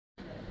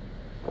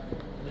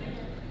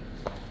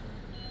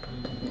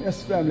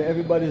Yes, family,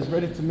 everybody is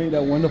ready to make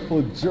that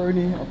wonderful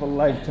journey of a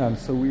lifetime,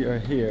 so we are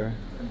here.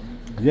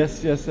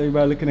 Yes,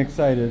 everybody looking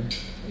excited.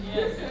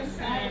 Yes,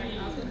 exciting.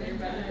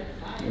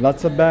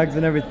 Lots of bags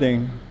and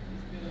everything.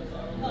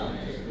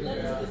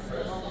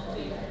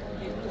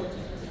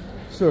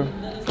 Sure.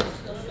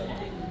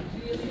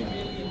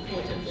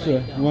 Sure.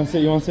 You want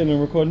to say in the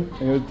recording?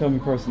 Or you tell me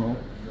personal?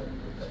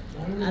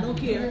 I don't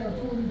care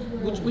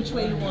which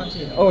way you want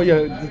it. Oh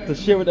yeah, to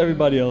share with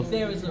everybody else.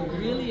 There is a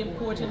really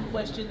important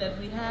question that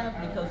we have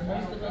because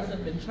most of us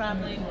have been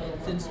traveling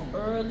since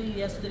early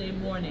yesterday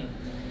morning.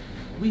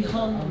 We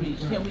hungry.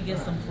 Can we get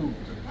some food?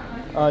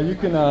 You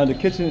can. The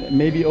kitchen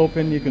may be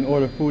open. You can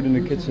order food in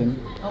the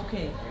kitchen.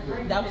 Okay,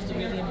 that was the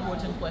really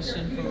important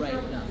question for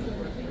right now.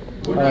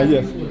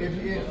 Yes.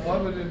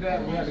 Other than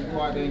that, we had to go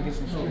out there and get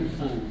some street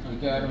food. We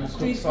got them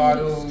Street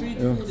cooked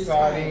food is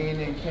sardine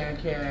in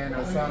can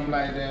or something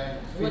like that.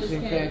 What Fish is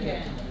in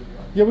can?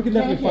 Yeah, we can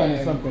definitely find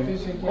Can. something.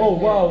 Fish and Oh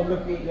can. wow,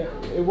 look,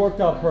 it worked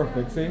out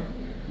perfect. See,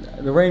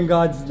 the rain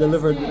gods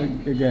delivered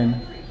again.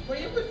 What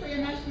do you put for your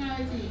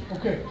nationality?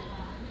 Okay.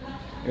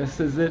 This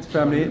is it,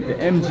 family. The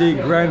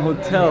MJ Grand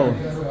Hotel.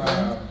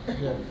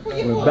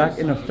 We're back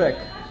in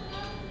effect.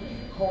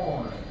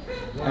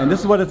 And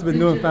this is what it's been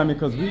doing, family,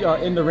 because we are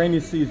in the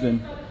rainy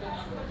season.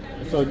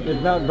 So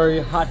it's not very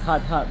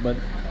hot, but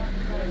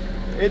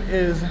it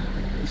is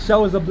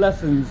showers of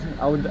blessings.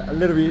 I would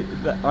literally,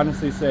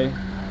 honestly say,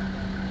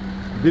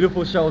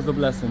 beautiful showers of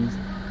blessings.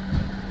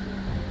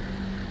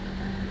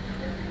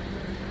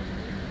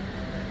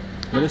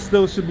 But it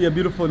still should be a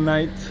beautiful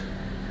night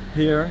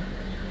here.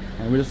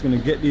 And we're just gonna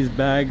get these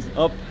bags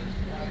up,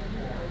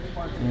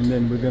 and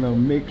then we're gonna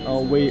make our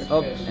way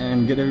up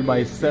and get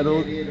everybody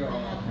settled.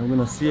 And we're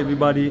gonna see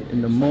everybody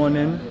in the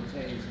morning.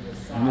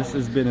 And this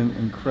has been an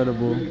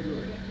incredible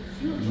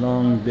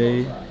long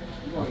day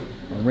of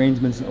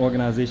arrangements and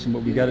organization,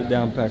 but we got it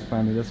down packed,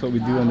 family. That's what we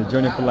do on the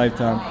journey for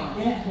lifetime.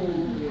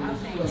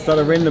 It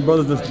started raining, the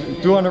brothers just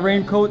threw on a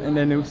raincoat, and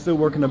then they were still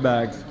working the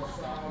bags.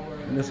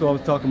 And that's what I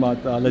was talking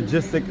about,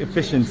 logistic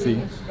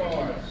efficiency.